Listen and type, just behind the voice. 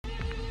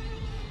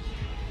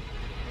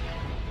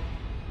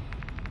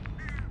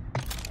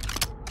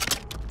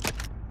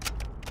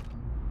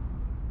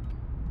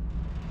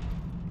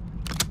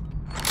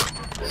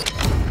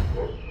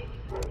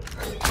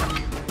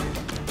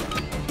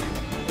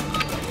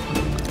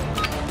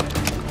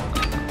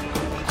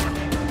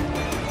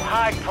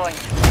hard point.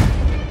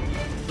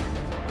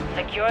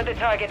 Secure the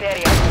target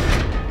area.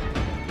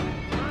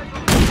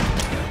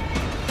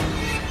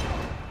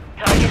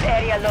 Target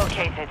area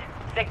located.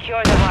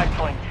 Secure the hard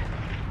point.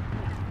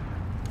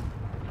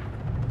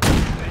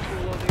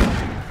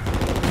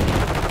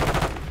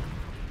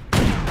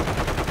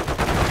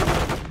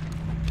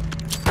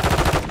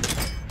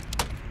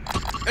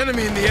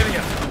 Enemy in the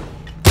area.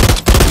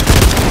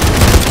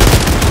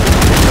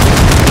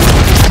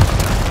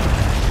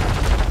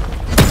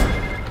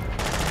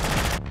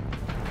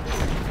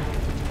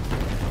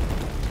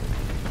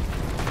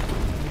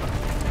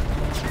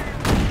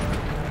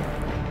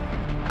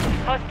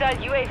 Hostile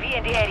UAV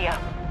in the area.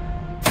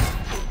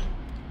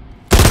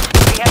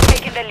 We have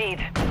taken the lead.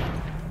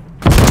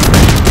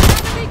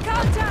 Enemy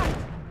contact!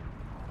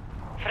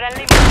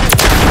 Friendly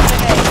movement.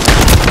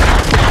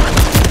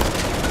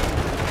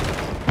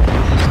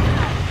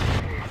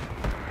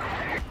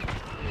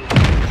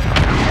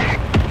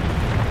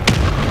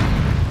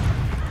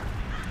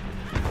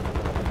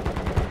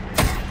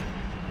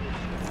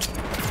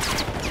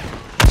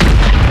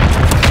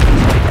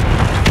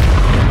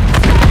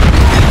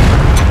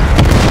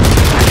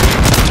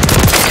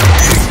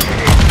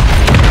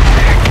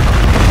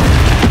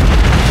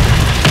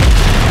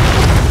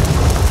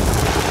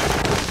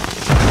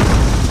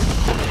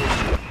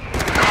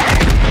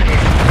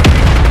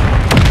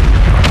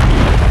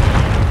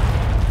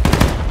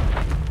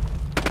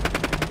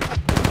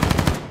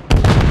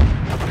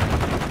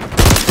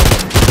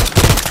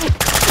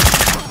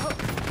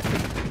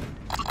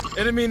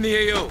 Enemy in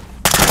the AO.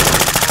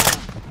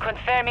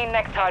 Confirming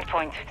next hard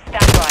point.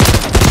 Stand by.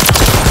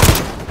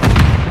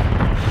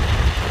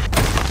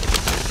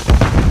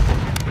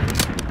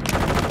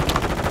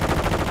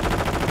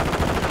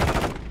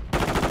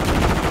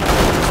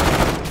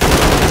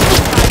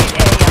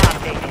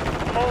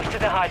 Move to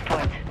the hard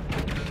point.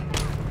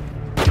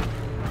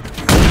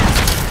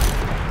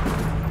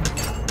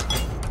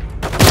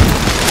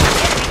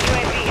 Enemy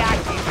UAV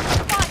active.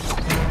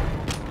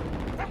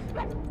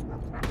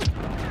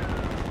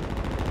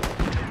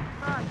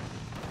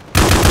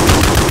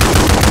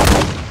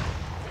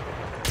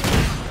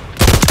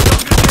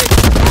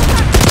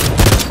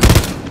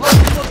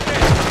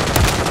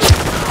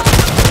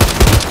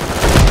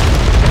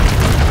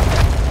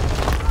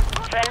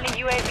 Friendly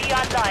UAV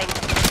online.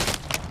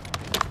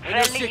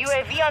 Friendly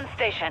UAV on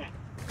station.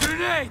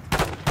 Grenade!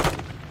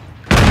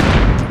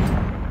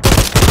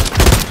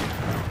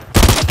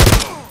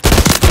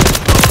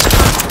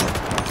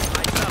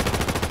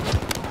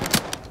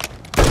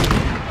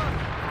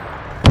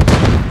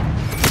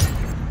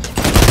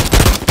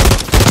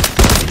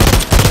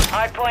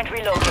 Hardpoint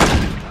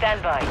relocated.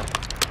 Stand by.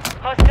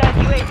 Hostile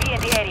UAV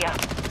in the area.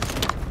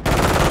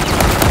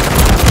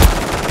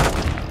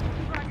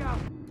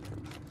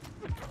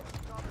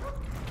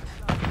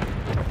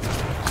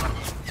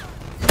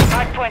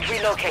 Hardpoint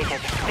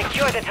relocated.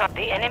 Secure the top.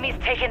 The enemy's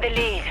taking the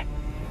lead.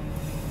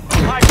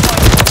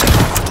 Hardpoint.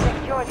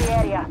 Secure the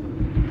area.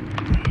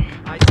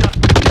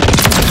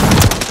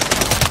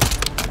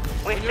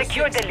 We've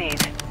secured the lead.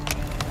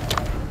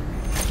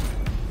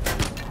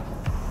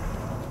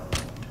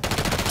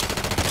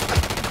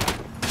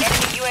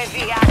 Enemy UAV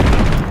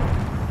active.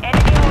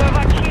 Enemy over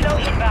 1 kilo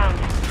inbound.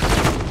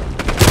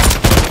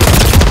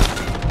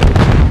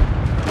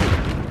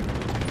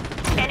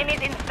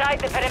 Enemies inside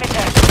the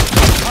perimeter.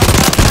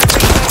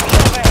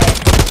 Overhead.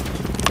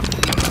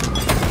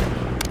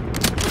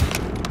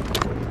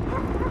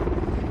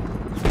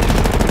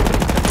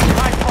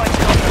 Hardpoint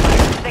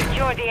compromised.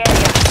 Secure the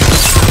area.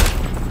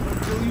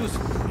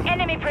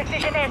 Enemy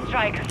precision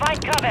airstrike. Find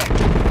cover.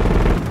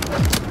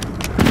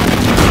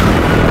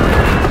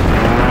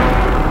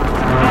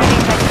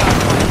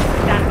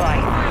 Stand by.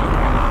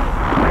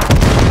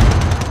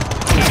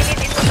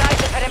 Enemies inside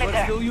the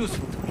perimeter. Still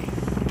useful.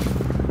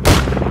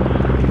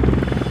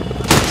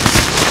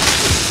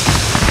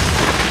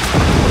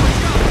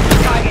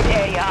 Target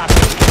area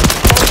updated.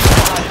 Hold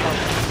the hardpoint.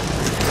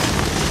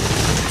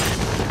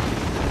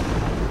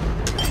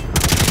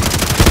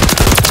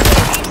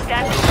 UAV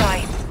standing by.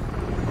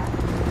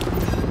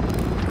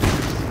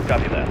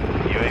 Copy that.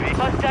 UAV.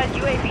 Hostile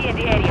UAV in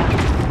the area.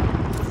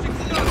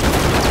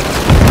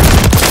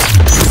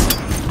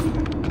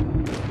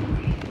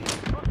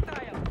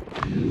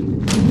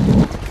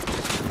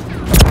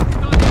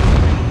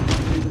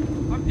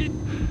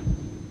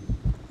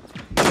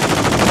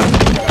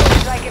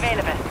 Strike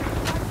available.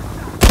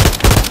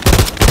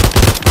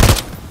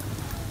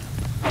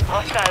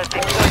 Hostiles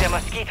deploy the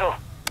Mosquito.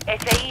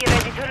 SAE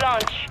ready to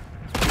launch.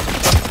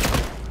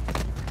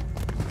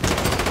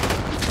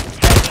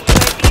 Friendly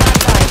UAV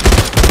online.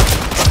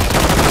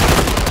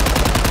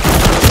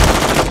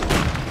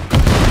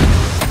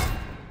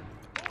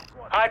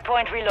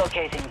 Hardpoint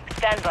relocating.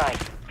 Stand by.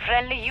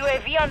 Friendly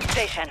UAV on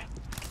station.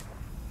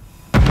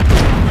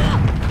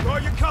 Bro,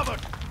 you're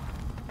covered.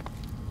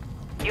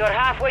 You're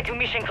halfway to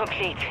mission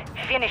complete.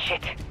 Finish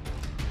it.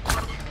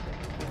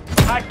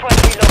 Hardpoint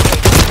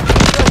relocated.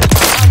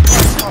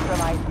 Hardpoint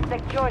compromised.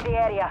 Secure the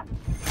area.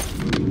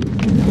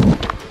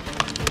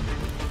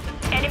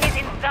 Enemies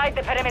inside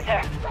the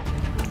perimeter.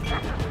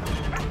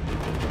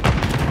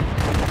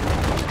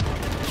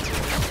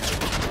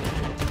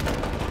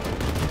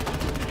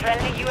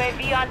 Friendly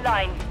UAV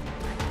online.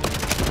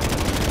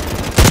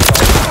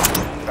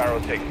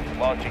 Sparrow 6,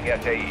 launching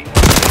SAE.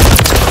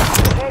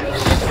 Ready to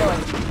deploy.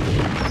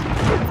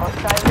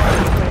 Hostile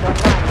mosquitoid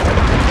online.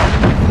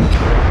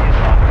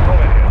 Go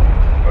ahead.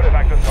 Go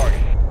back to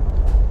target.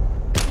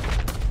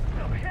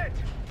 Hit!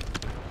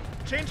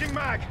 Changing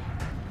mag!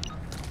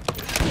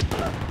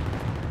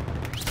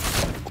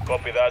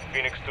 Copy that.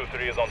 Phoenix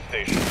 2-3 is on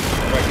station.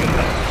 Strike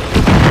intent.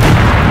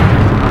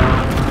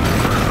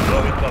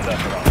 Slow it on that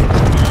round.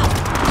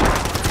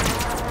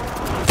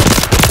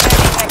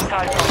 Friendly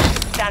target.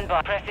 Stand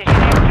by. Precision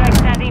airstrike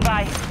standing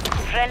by.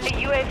 Friendly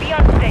UAV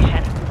on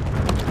station.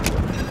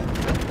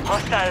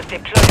 Hostiles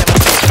deploy the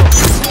mosquito.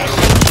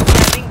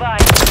 Standing by.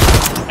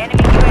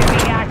 Enemy UAV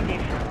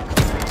active.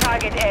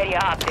 Target area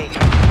update.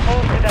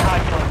 Move to the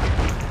hard point.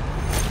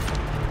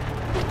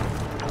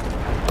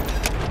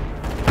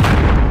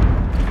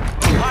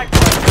 Hard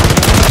point.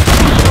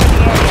 Secure the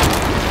area.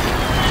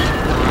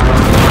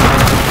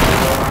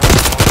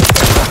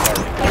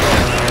 Standing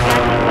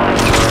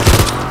by.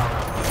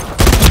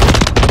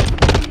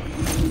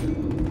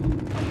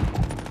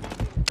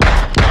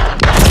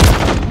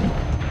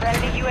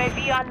 Friendly UAV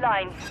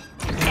online.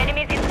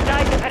 Enemies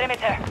inside the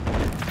perimeter.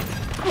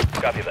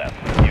 Copy that.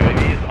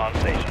 UAV is on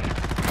station.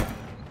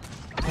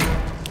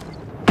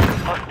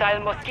 Hostile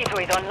mosquito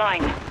is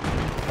online.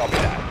 Copy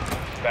that.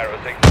 Sparrow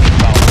 6 is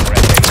bound for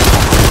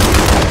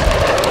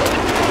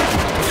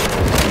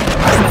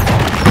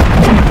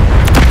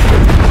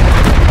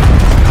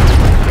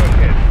Good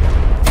hit.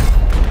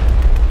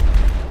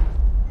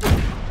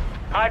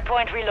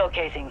 Hardpoint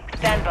relocating.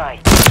 Stand by.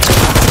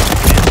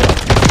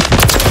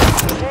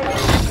 Ready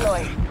to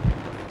deploy.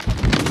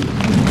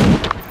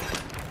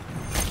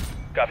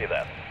 Copy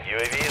that.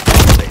 UAV is on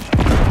station.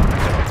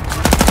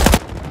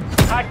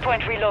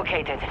 Hardpoint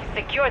relocated.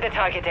 Secure the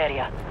target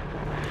area.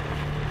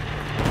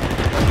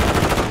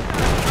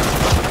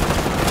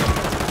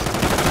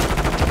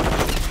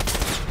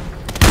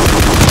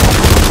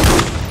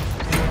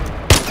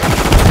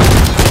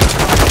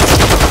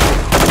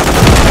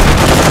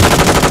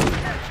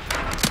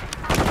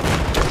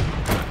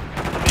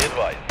 Be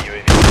advised.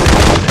 UAV is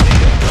on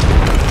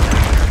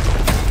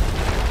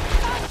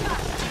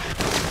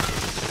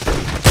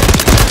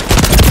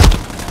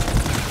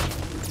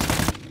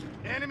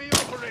Enemy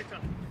operator!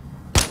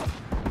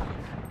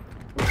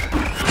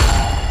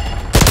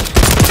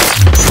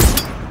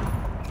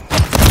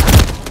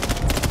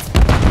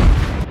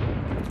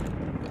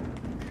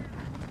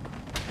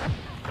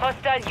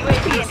 Hostile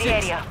UAV in the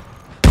area.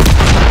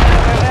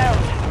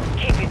 Overwhelmed.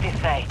 Keep it this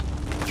way.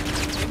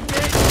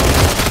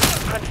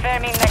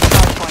 Confirming next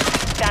hardpoint.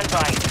 Stand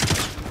by.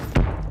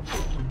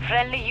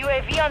 Friendly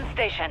UAV on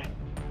station.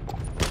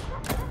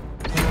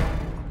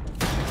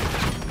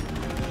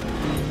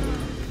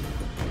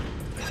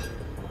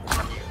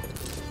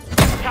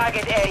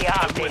 Target area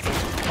updated.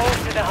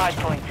 Move to the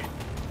hardpoint.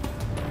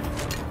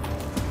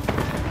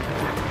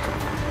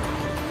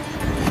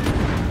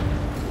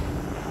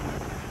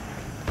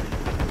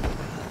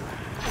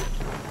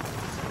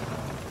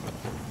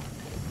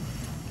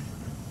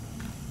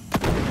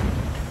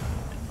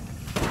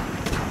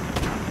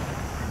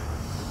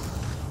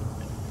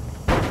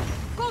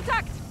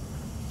 Contact!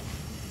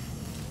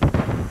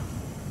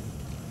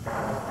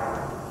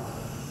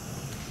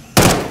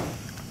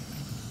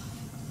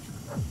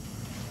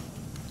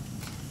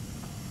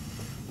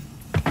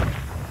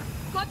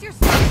 Got your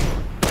spot!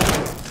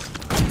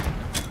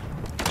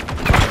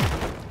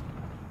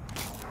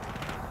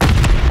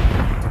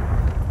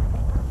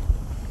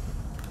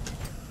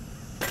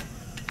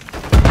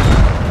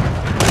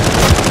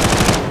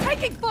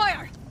 Taking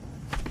fire!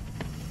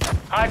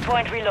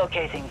 Hardpoint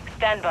relocating.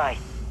 Stand by.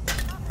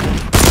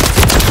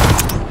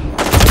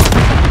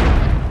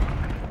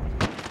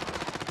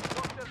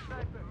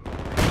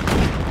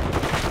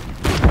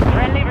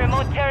 Friendly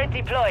remote turret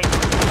deployed.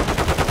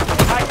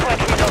 Hardpoint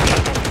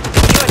relocated.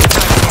 Secure the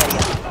target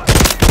area.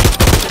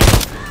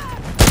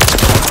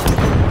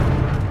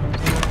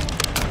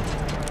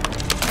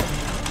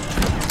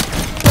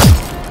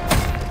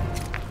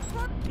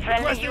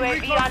 Friendly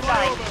UAV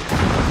online.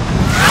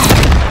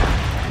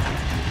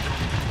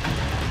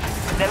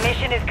 The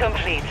mission is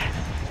complete.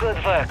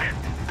 Good work.